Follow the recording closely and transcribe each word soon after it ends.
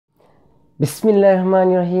বিসমিল্লাহির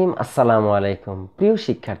রহমানির রহিম। আসসালামু আলাইকুম প্রিয়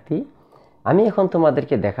শিক্ষার্থী, আমি এখন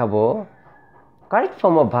তোমাদেরকে দেখাবো কারেক্ট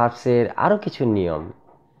ফর্ম অফ ভার্বসের আরও কিছু নিয়ম।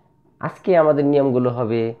 আজকে আমাদের নিয়মগুলো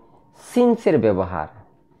হবে সিন্সের ব্যবহার।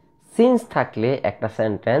 সিন্স থাকলে একটা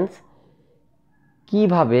সেন্টেন্স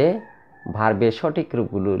কিভাবে ভার্বের সঠিক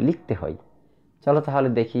রূপগুলো লিখতে হয়। চলো তাহলে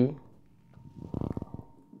দেখি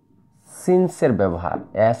সিন্সের ব্যবহার।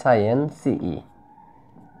 SINCE,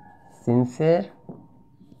 সিন্সের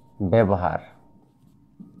ব্যবহার।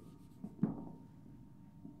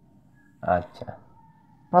 আচ্ছা,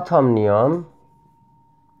 প্রথম নিয়ম,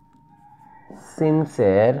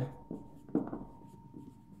 সিন্সের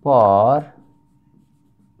পর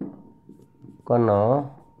কোনো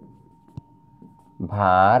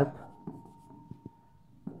ভার্ব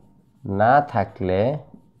না থাকলে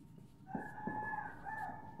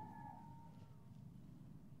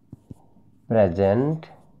প্রেজেন্ট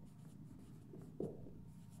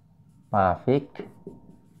পারফেক্ট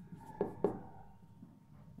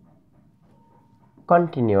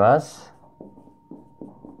কন্টিনিউয়াস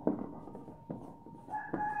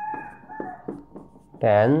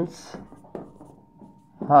টেন্স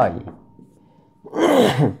হয়।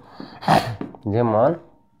 যেমন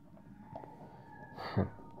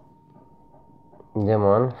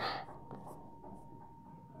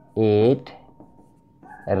ইট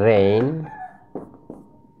রেইন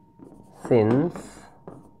সিন্স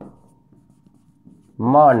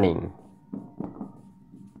মর্নিং।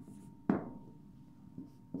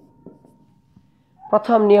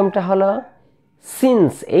 প্রথম নিয়মটা হলো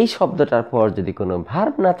সিন্স এই শব্দটার পর যদি কোনো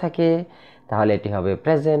ভার্ব না থাকে তাহলে এটি হবে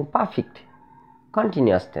প্রেজেন্ট পারফেক্ট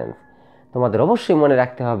কন্টিনিউয়াস টেন্স। তোমাদের অবশ্যই মনে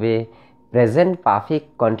রাখতে হবে প্রেজেন্ট পারফেক্ট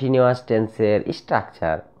কন্টিনিউয়াস টেন্সের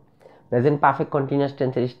স্ট্রাকচার। প্রেজেন্ট পারফেক্ট কন্টিনিউয়াস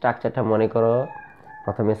টেন্সের স্ট্রাকচারটা মনে করো,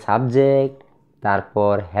 প্রথমে সাবজেক্ট,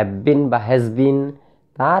 তারপর হ্যাভ বিন বা হ্যাজ বিন,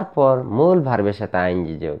 তারপর মূল ভার্বের সাথে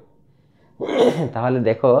আইএনজি যোগ। তাহলে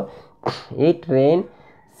দেখো ইট রেইন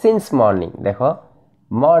সিন্স মর্নিং, দেখো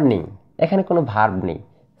মর্নিং এখানে কোনো ভার্ব নেই,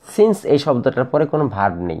 সিন্স এই শব্দটার পরে কোনো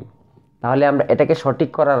ভার্ব নেই। তাহলে আমরা এটাকে সঠিক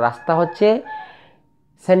করার রাস্তা হচ্ছে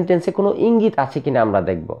সেন্টেন্সে কোনো ইঙ্গিত আছে কিনা আমরা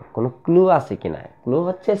দেখব, কোনো ক্লু আছে কিনা। ক্লু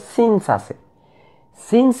হচ্ছে সিন্স আছে।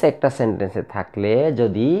 সিন্স একটা সেন্টেন্সে থাকলে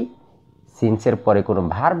যদি সিন্সের পরে কোনো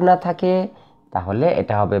ভার্ব না থাকে তাহলে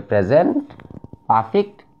এটা হবে present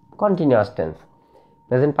perfect continuous tense.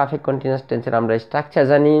 Present perfect continuous টেন্সের আমরা স্ট্রাকচার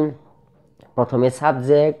জানি, প্রথমে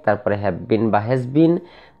সাবজেক্ট, তারপরে হ্যাভ বিন বা হ্যাজ বিন,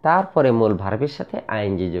 তারপরে মূল ভার্বের সাথে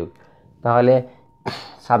আইএনজি যোগ। তাহলে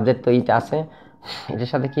সাবজেক্ট তো ইট আছে, এটার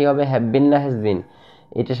সাথে কি হবে হ্যাভ বিন না হ্যাজ বিন?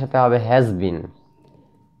 এটার সাথে হবে হ্যাজ বিন।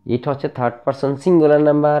 ইট হচ্ছে থার্ড পারসন সিঙ্গুলার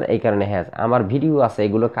নাম্বার, এই কারণে হ্যাজ। আমার ভিডিও আছে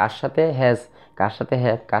এগুলো কার সাথে হ্যাজ, কার সাথে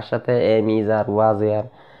হ্যাভ, কার সাথে M, is, R, was, air,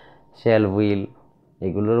 shall, will,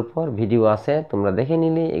 এগুলোর উপর ভিডিও আছে, তোমরা দেখে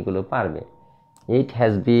নিলে এগুলো পারবে। ইট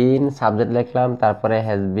হ্যাজ বিন, সাবজেক্ট লিখলাম, তারপরে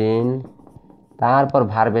হ্যাজ বিন, তারপর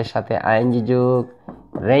ভার্বের সাথে আইএনজি যোগ,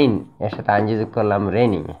 রেইন এর সাথে আইএনজি যোগ করলাম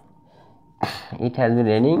raining. It has been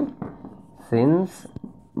raining since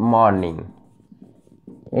morning.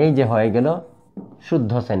 এই যে হয়ে গেল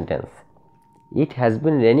শুদ্ধ sentence. It has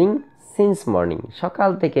been raining since morning, সকাল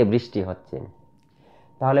থেকে বৃষ্টি হচ্ছে।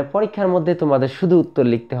 তাহলে পরীক্ষার মধ্যে তোমাদের শুধু উত্তর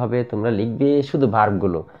লিখতে হবে, তোমরা লিখবে শুধু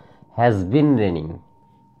ভার্বগুলো, হ্যাজ বিন রেইনিং।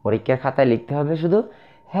 পরীক্ষার খাতায় লিখতে হবে শুধু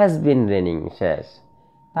হ্যাজ বিন রেইনিং, শেষ।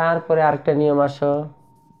 তারপরে আরেকটা নিয়ম আসো,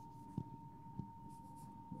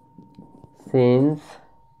 সিন্স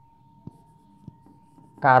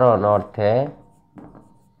কারণ অর্থে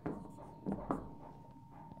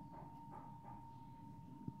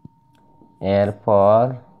এরপর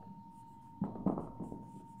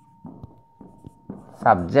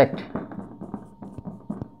সাবজেক্ট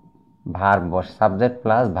ভার্ব বসে, সাবজেক্ট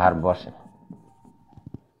প্লাস ভার্ব বসে।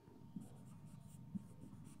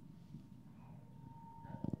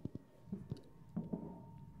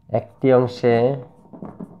 একটি অংশে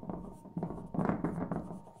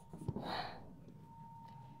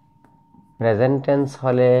প্রেজেন্ট টেন্স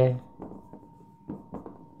হলে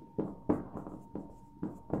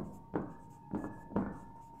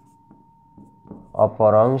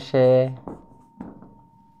অপর অংশে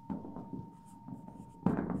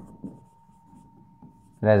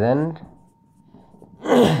প্রেজেন্ট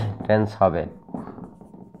টেন্স হবে।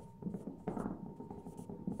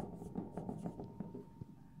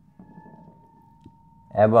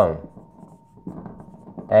 এবং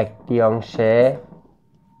একটি অংশে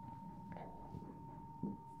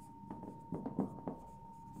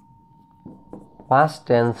পাস্ট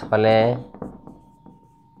টেন্স হলে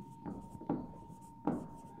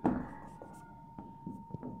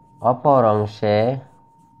অপর অংশে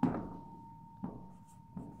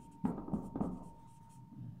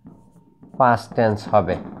পাস্ট টেন্স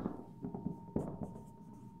হবে।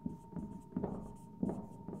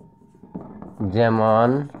 যেমন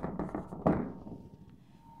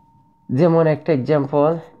যেমন একটা example,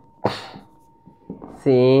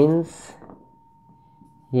 since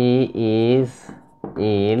he is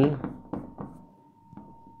ill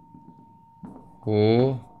he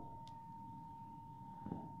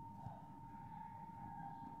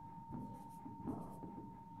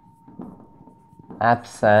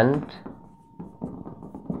absent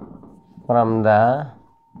from the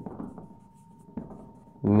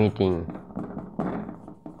meeting।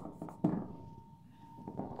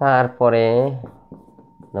 তারপরে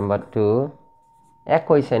নাম্বার 2,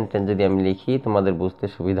 একই সেন্টেন্স যদি আমি লিখি তোমাদের বুঝতে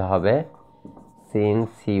সুবিধা হবে। Since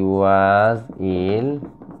he was ill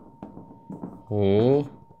he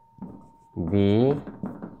be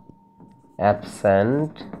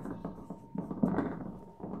absent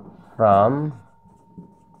from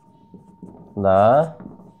the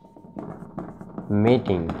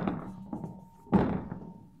meeting।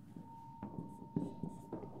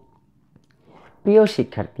 প্রিয়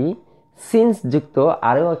শিক্ষার্থী, সিন্স যুক্ত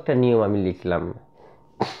আরও একটা নিয়ম আমি লিখলাম।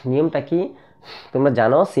 নিয়মটা কি তোমরা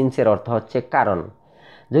জানো? সিন্সের অর্থ হচ্ছে কারণ।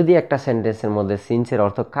 যদি একটা সেন্টেন্সের মধ্যে সিন্সের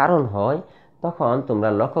অর্থ কারণ হয়, তখন তোমরা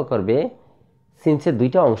লক্ষ্য করবে সিন্সের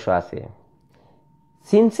দুইটা অংশ আছে।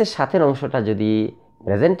 সিন্সের সাথের অংশটা যদি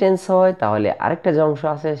প্রেজেন্ট টেন্স হয়, তাহলে আরেকটা যে অংশ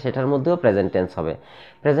আছে সেটার মধ্যেও প্রেজেন্ট টেন্স হবে।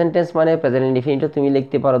 প্রেজেন্ট টেন্স মানে প্রেজেন্ট ইনডিফিনিটও তুমি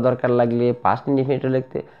লিখতে পারো দরকার লাগলে, পাস্ট ইনডিফিনিটও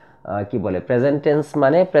লিখতে প্রেজেন্ট টেন্স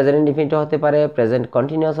মানে প্রেজেন্ট ইনডিফিনিটও হতে পারে, প্রেজেন্ট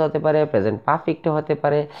কন্টিনিউয়াস হতে পারে, প্রেজেন্ট পারফেক্টও হতে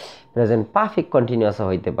পারে, প্রেজেন্ট পারফেক্ট কন্টিনিউয়াসও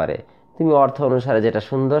হতে পারে। তুমি অর্থ অনুসারে যেটা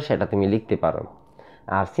সুন্দর সেটা তুমি লিখতে পারো।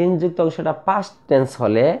 আর সিন্স যুক্ত অংশটা পাস্ট টেন্স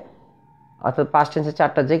হলে, অর্থাৎ পাস্ট টেন্সের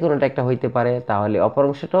চারটা যে কোনোটা একটা হইতে পারে, তাহলে অপর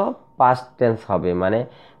অংশটাও পাস্ট টেন্স হবে। মানে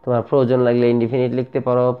তোমার প্রয়োজন লাগলে ইনডিফিনিট লিখতে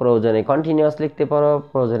পারো, প্রয়োজনে কন্টিনিউয়াস লিখতে পারো,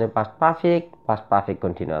 প্রয়োজনে পাস্ট পারফেক্ট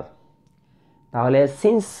কন্টিনিউয়াস। তাহলে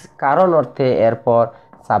সিন্স কারণ অর্থে এরপর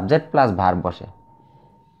সাবজেক্ট প্লাস ভার্ব বসে।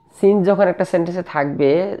 সিন্স যখন একটা সেন্টেন্সে থাকবে,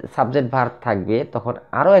 সাবজেক্ট ভার্ব থাকবে, তখন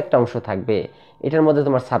আরও একটা অংশ থাকবে, এটার মধ্যে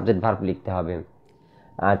তোমার সাবজেক্ট ভার্ব লিখতে হবে।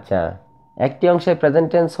 আচ্ছা, একটি অংশে প্রেজেন্ট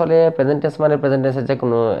টেন্স হলে, প্রেজেন্ট টেন্স মানে প্রেজেন্ট টেন্সের যে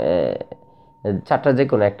কোনো চারটা যে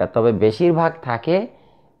কোনো একটা, তবে বেশিরভাগ থাকে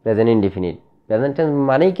প্রেজেন্ট ইনডিফিনিট। প্রেজেন্ট টেন্স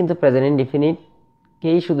মানেই কিন্তু প্রেজেন্ট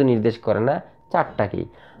ইনডিফিনিটকেই শুধু নির্দেশ করে না, চারটাকেই,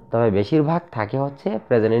 তবে বেশিরভাগ থাকে হচ্ছে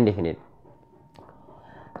প্রেজেন্ট ইনডিফিনিট।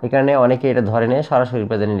 এই কারণে অনেকে এটা ধরে নেয় সরাসরি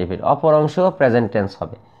প্রেজেন্ট ইনডিফিনিট। অপর অংশ প্রেজেন্ট টেন্স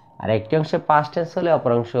হবে, আর একটি অংশে পাস্ট টেন্স হলে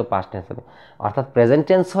অপর অংশ পাস্ট টেন্স হবে। অর্থাৎ প্রেজেন্ট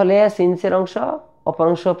টেন্স হলে সিন্সের অংশ, অপর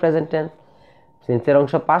অংশ প্রেজেন্ট টেন্স। সিন্সের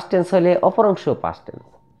অংশ পাস্ট টেন্স হলে অপর অংশ পাস্ট টেন্স।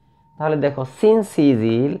 তাহলে দেখো, সিন্স হি ইজ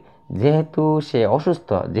ইল, যেহেতু সে অসুস্থ,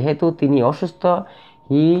 যেহেতু তিনি অসুস্থ,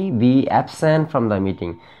 he be absent from the meeting,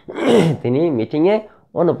 তিনি মিটিংয়ে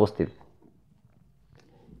অনুপস্থিত।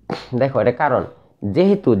 দেখো, এটা কারণ।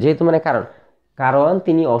 যেহেতু, যেহেতু মানে কারণ, কারণ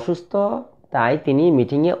তিনি অসুস্থ, তাই তিনি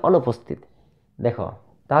মিটিংয়ে অনুপস্থিত। দেখো,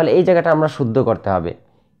 তাহলে এই জায়গাটা আমরা শুদ্ধ করতে হবে।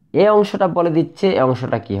 এই অংশটা বলে দিচ্ছে এই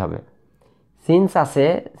অংশটা কি হবে। সিন্স আছে,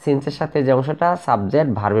 সিন্সের সাথে যে অংশটা সাবজেক্ট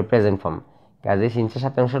ভার্বের প্রেজেন্ট ফর্ম, কাজে সিন্সের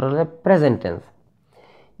সাথে অংশটা হচ্ছে প্রেজেন্ট টেন্স।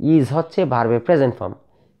 ইজ হচ্ছে ভার্বের প্রেজেন্ট ফর্ম।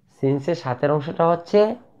 সিন্সের সাথের অংশটা হচ্ছে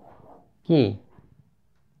কি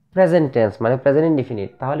প্রেজেন্ট টেন্স মানে প্রেজেন্ট ইনডিফিনিট।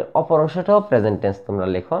 তাহলে অপর অংশটাও প্রেজেন্ট টেন্স তোমরা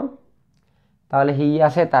লেখো। তাহলে হি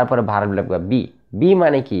আছে, তারপরে ভার্ব লিখবা বি। বি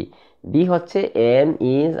মানে কি? বি হচ্ছে M,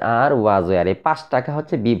 is, R, was, war, এই পাঁচটাকে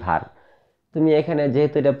হচ্ছে বি ভার্ব। তুমি এখানে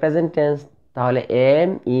যেহেতু এটা প্রেজেন্ট টেন্স, তাহলে এম,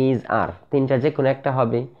 ইজ, আর তিনটা যে কোনো একটা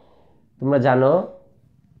হবে। তোমরা জানো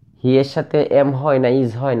হি এর সাথে এম হয় না,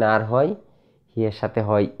 ইজ হয় না, আর হয়, হি এর সাথে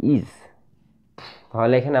হয় ইজ।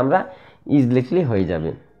 তাহলে এখানে আমরা ইজ লিখলেই হয়ে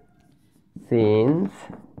যাবে। Since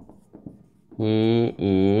he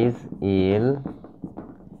is ill,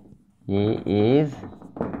 he is,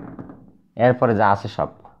 এরপরে যা আছে সব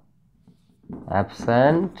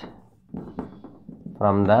অ্যাবসেন্ট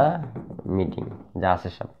ফ্রম দ্য মিটিং, যা আছে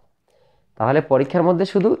সব। তাহলে পরীক্ষার মধ্যে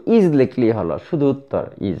শুধু ইজ লিখলেই হলো, শুধু উত্তর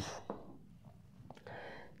ইজ।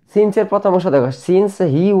 সিন্সের প্রথম অংশ দেখো, since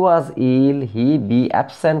he was ill, he be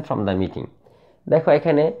absent from the meeting. দেখো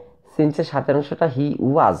এখানে সিন্সের সাথের অংশটা হি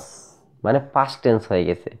ওয়াজ মানে পাস্ট টেন্স হয়ে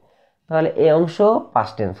গেছে, তাহলে এই অংশ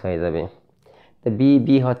পাস্ট টেন্স হয়ে যাবে। তো বি,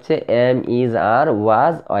 বি হচ্ছে M, is, R,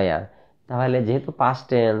 was, war. তাহলে যেহেতু পাস্ট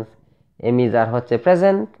টেন্স, এম, ইজ, আর হচ্ছে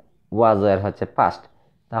প্রেজেন্ট, ওয়াজ, ওয়ার হচ্ছে পাস্ট,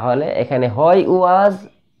 তাহলে এখানে হয় ওয়াজ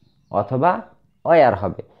অথবা ওয়ার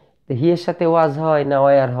হবে। তো হি এর সাথে ওয়াজ হয় না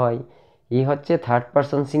ওয়ার হয়? হি হচ্ছে থার্ড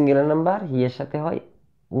পারসন সিঙ্গুলার নাম্বার, হি এর সাথে হয়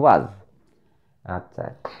ওয়াজ। আচ্ছা,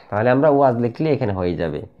 তাহলে আমরা ওয়াজ লিখলে এখানে হয়ে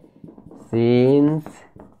যাবে। Since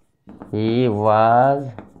he was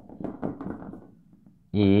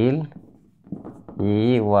ill, he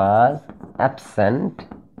was absent,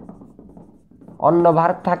 অন্য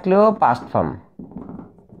ভার্ব থাকলেও পাস্ট ফর্ম।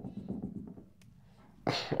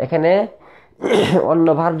 এখানে অন্য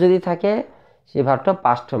ভার্ব যদি থাকে সেই ভার্বটা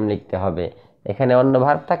পাস্ট ফর্ম লিখতে হবে, এখানে অন্য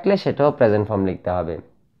ভার্ব থাকলে সেটাও প্রেজেন্ট ফর্ম লিখতে হবে।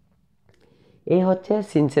 এই হচ্ছে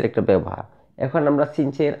সিন্সের একটা ব্যবহার। এখন আমরা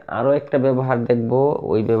সিন্সের আরও একটা ব্যবহার দেখব,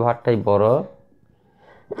 ওই ব্যবহারটাই বড়।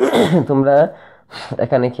 তোমরা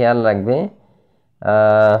এখানে খেয়াল রাখবে,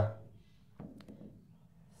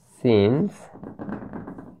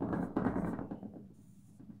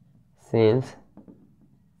 সিন্স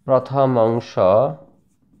প্রথম অংশ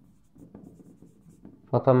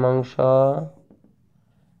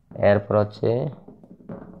এরপর হচ্ছে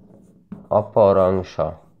অপর অংশ,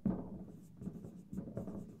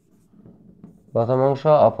 প্রথম অংশ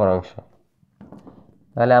অপর অংশ।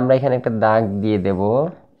 তাহলে আমরা এখানে একটা দাগ দিয়ে দেব।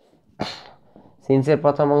 সিন্সের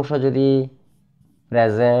প্রথম অংশ যদি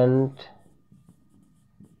প্রেজেন্ট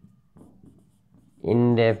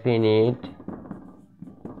ইনডেফিনিট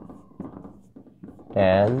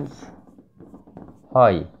টেন্স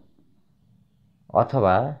হয়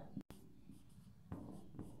অথবা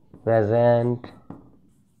প্রেজেন্ট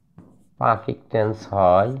পারফেক্ট টেন্স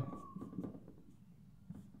হয়,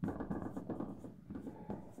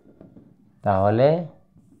 তাহলে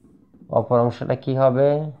অপর অংশটা কি হবে?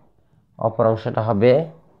 অপর অংশটা হবে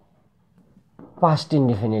past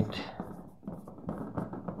indefinite.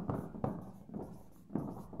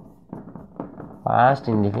 Past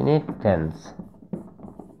indefinite tense.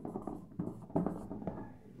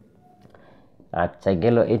 আচ্ছা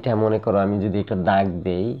গেল এটা। মনে করো আমি যদি একটা দাগ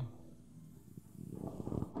দেই,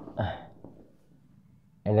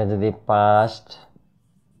 এটা যদি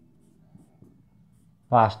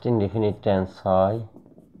পাস্ট ইনডেফিনিট টেন্স হয়,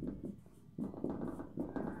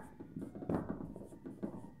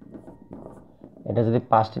 এটা যদি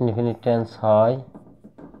পাস্ট ইনডেফিনিট টেন্স হয়,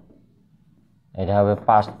 এটা হবে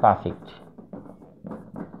পাস্ট পারফেক্ট।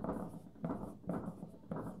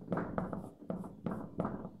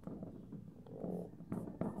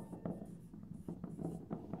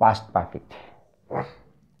 Past perfect.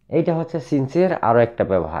 এইটা হচ্ছে সিন্সের আরো একটা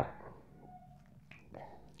ব্যবহার।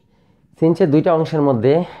 সিন্সের দুইটা অংশের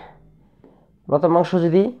মধ্যে প্রথম অংশ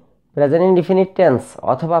যদি প্রেজেন্ট ইনডিফিনিট টেন্স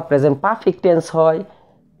অথবা প্রেজেন্ট পারফেক্ট টেন্স হয়,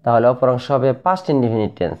 তাহলে অপর অংশ হবে পাস্ট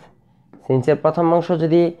ইনডিফিনিট টেন্স। সিন্সের প্রথম অংশ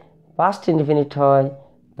যদি পাস্ট ইনডিফিনিট হয়,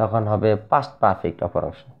 তখন হবে পাস্ট পারফেক্ট অপর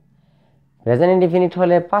অংশ। প্রেজেন্ট ইনডিফিনিট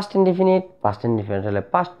হলে পাস্ট ইনডিফিনিট, পাস্ট ইনডিফিনিট হলে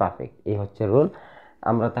পাস্ট পারফেক্ট। এই হচ্ছে রুল।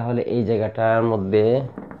 আমরা তাহলে এই জায়গাটার মধ্যে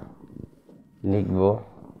লিখব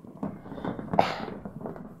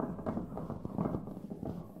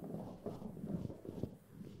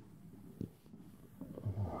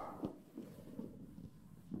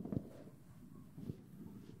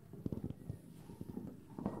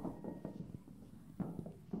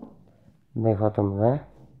দেখো তোমরা,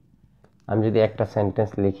 আমি যদি একটা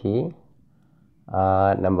সেন্টেন্স লিখি,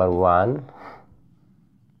 number 1,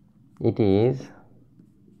 it is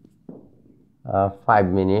 5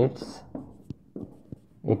 minutes,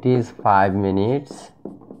 it is 5 minutes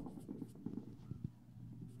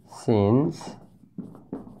since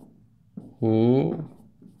he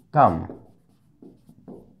come,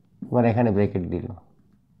 এবার এখানে ব্রেকেট দিল,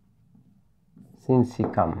 since he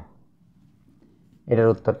come।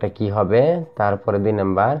 এটার উত্তরটা কি হবে? তারপরে 2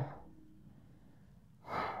 number,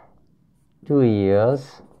 2 years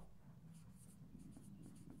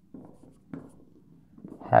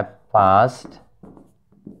have passed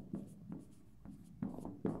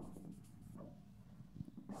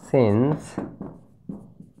since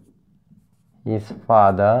his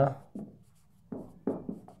father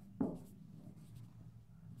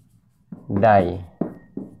died।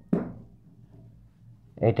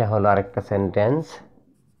 এটা হলো আরেকটা সেন্টেন্স।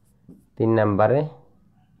 3 নম্বরে,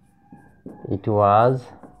 it was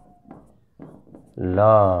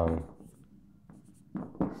long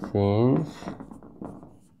since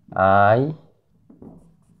I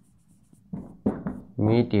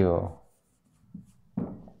meet you।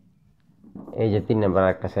 এই যে 3 নম্বর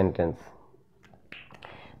একটা সেন্টেন্স।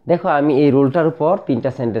 দেখো আমি এই রুলটার উপর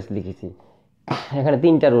 3টা সেন্টেন্স লিখেছি। এখানে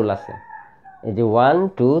 3টা রুল আছে, এই যে 1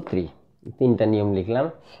 2 3, 3টা নিয়ম লিখলাম।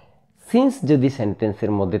 সিন্স যদি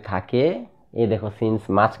সেন্টেন্সের মধ্যে থাকে, এই দেখো সিন্স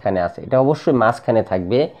মাঝখানে আছে, এটা অবশ্যই মাঝখানে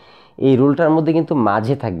থাকবে। এই রুলটার মধ্যে কিন্তু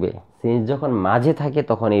মাঝে থাকবে। সিন্স যখন মাঝে থাকে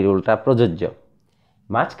তখন এই রুলটা প্রযোজ্য।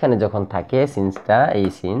 মাঝখানে যখন থাকে সিন্সটা, এই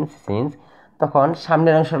সিন্স, তখন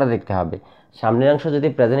সামনের অংশটা দেখতে হবে। সামনের অংশ যদি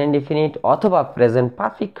প্রেজেন্ট ইনডিফিনিট অথবা প্রেজেন্ট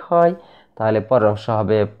পারফেক্ট হয়, তাহলে পরের অংশ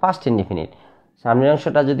হবে পাস্ট ইনডিফিনিট। সামনের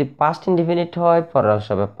অংশটা যদি পাস্ট ইনডিফিনিট হয়, পরের অংশ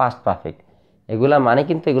হবে পাস্ট পারফেক্ট। এগুলা মানে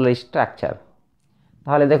কিন্তু এগুলো স্ট্রাকচার।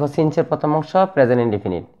 তাহলে দেখো সিন্সের প্রথম অংশ প্রেজেন্ট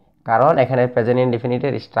ইনডিফিনিট, কারণ এখানে প্রেজেন্ট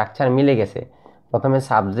ইনডিফিনিটের স্ট্রাকচার মিলে গেছে, প্রথমে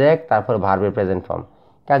সাবজেক্ট তারপর ভার্বের প্রেজেন্ট ফর্ম,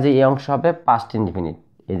 কাজে এই অংশ হবে পাস্ট ইনডিফিনিট।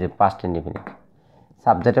 এই যে পাস্ট ইনডিফিনিট,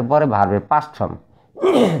 সাবজেক্টের পরে ভার্বের পাস্ট ফর্ম।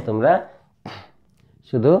 তোমরা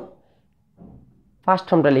শুধু ফার্স্ট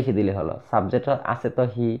ফর্মটা লিখে দিলে হলো, সাবজেক্ট আছে তো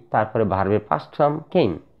হি, তারপরে ভার্বের পাস্ট ফর্ম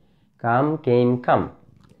কেম, কাম কেম কাম,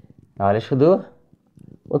 তাহলে শুধু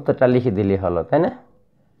উত্তরটা লিখে দিলে হলো, তাই না?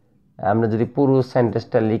 আমরা যদি পুরো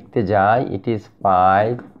সেন্টেন্সটা লিখতে যাই, it is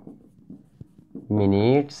 5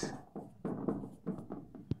 minutes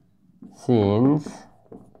since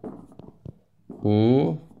he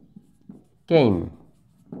came,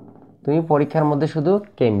 তুমি পরীক্ষার মধ্যে শুধু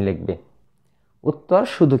কেম লিখবে, উত্তর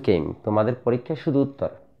শুধু কেম, তোমাদের পরীক্ষায় শুধু উত্তর।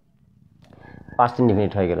 পাস্ট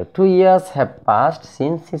ইনডিফিনিট হয়ে গেল। 2 years have passed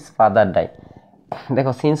since his father died,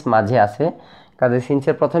 দেখো সিন্স মাঝে আছে, কাজে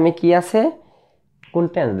সিন্সের প্রথমে কি আছে, কোন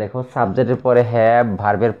টেন্স, দেখো সাবজেক্টের পরে হ্যাভ,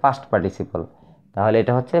 ভার্বের পাস্ট পার্টিসিপল, তাহলে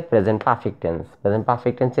এটা হচ্ছে present perfect tense. Present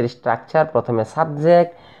perfect টেন্সের স্ট্রাকচার প্রথমে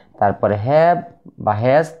সাবজেক্ট, তারপরে হ্যাভ বা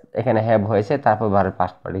হ্যাজ, এখানে হ্যাভ হয়েছে, তারপর ভার্বের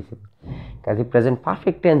পাস্ট পার্টিসিপল। কাজে প্রেজেন্ট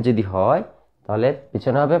পারফেক্ট টেন্স যদি হয় তাহলে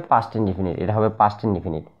পিছনে হবে পাস্ট ইনডিফিনিট, এটা হবে পাস্ট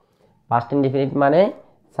ইনডিফিনিট। পাস্ট ইনডিফিনিট মানে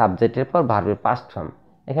সাবজেক্টের পর ভার্বের পাস্ট ফর্ম,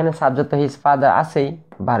 এখানে সাবজেক্ট তো হিজ ফাদার আছেই,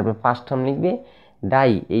 ভার্বের পাস্ট ফর্ম লিখবে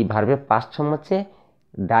ডাই, এই ভার্বের পাস্ট ফর্ম হচ্ছে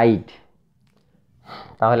ডাইড।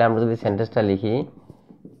 তাহলে আমরা যদি সেন্টেন্সটা লিখি,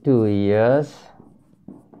 2 years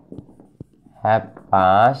have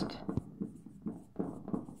passed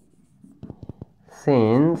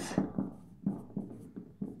since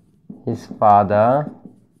his father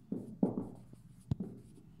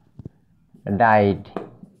died,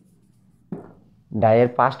 ডাইয়ের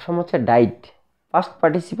পাস্ট ফর্ম হচ্ছে ডাইড, পাস্ট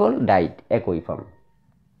পার্টিসিপল ডাইড, একই ফর্ম।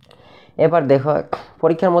 এবার দেখো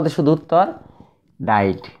পরীক্ষার মধ্যে শুধু উত্তর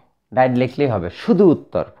ডাইড, ডাইড লিখলেই হবে, শুধু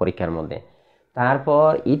উত্তর পরীক্ষার মধ্যে। তারপর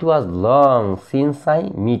ইট ওয়াজ long since I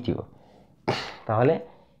meet you, তাহলে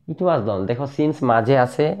ইট ওয়াজ লং, দেখো সিন্স মাঝে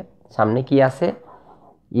আছে, সামনে কি আছে,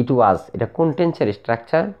 ইট ওয়াজ, এটা কোন টেন্সের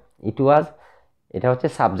স্ট্রাকচার, ইট ওয়াজ, এটা হচ্ছে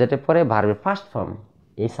সাবজেক্টের পরে ভার্বের ফার্স্ট ফর্ম,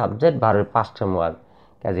 এই সাবজেক্ট ভার্বের ফার্স্ট ফর্ম ওয়াজ,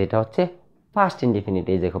 কাজে এটা হচ্ছে পাস্ট ইনডিফিনিট।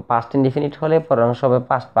 এই দেখো পাস্ট ইনডিফিনিট হলে পরের অংশ হবে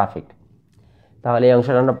পাস্ট পারফেক্ট, তাহলে এই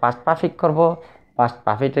অংশটা আমরা পাস্ট পারফেক্ট করবো। পাস্ট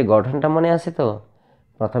পারফেক্টের গঠনটা মনে আছে তো,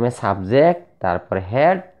 প্রথমে সাবজেক্ট, তারপর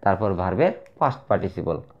হেড, তারপর ভার্বের পাস্ট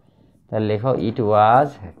পার্টিসিপল। তাহলে লেখো ইট ওয়াজ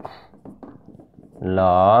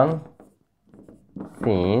লং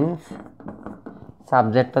সিন্স,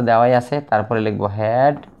 সাবজেক্ট তো দেওয়াই আছে, তারপরে লিখবো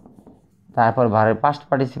হেড, তারপর ভার্বের পাস্ট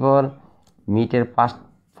পার্টিসিপল, মিটের পাস্ট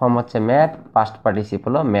ফর্ম হচ্ছে mat, past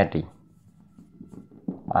participle ম্যাটই,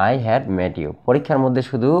 I had mat you. পরীক্ষার মধ্যে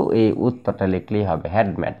শুধু এই উত্তরটা লিখলেই হবে,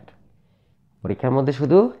 হ্যাড ম্যাট, পরীক্ষার মধ্যে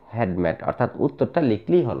শুধু হ্যাড ম্যাট, অর্থাৎ উত্তরটা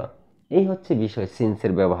লিখলেই হলো। এই হচ্ছে বিষয়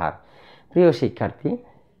সিন্সের ব্যবহার। প্রিয় শিক্ষার্থী,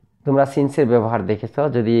 তোমরা সিন্সের ব্যবহার দেখেছ,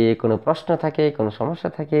 যদি কোনো প্রশ্ন থাকে, কোনো সমস্যা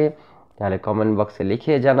থাকে, তাহলে কমেন্ট বক্সে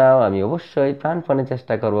লিখে জানাও, আমি অবশ্যই প্রাণপণে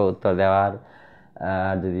চেষ্টা করব উত্তর দেওয়ার।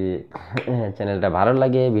 আর যদি চ্যানেলটা ভালো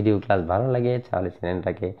লাগে, ভিডিও ক্লাস ভালো লাগে, তাহলে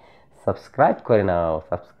চ্যানেলটাকে সাবস্ক্রাইব করে নাও,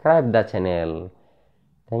 subscribe the channel.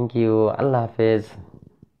 Thank you, আল্লাহ হাফেজ।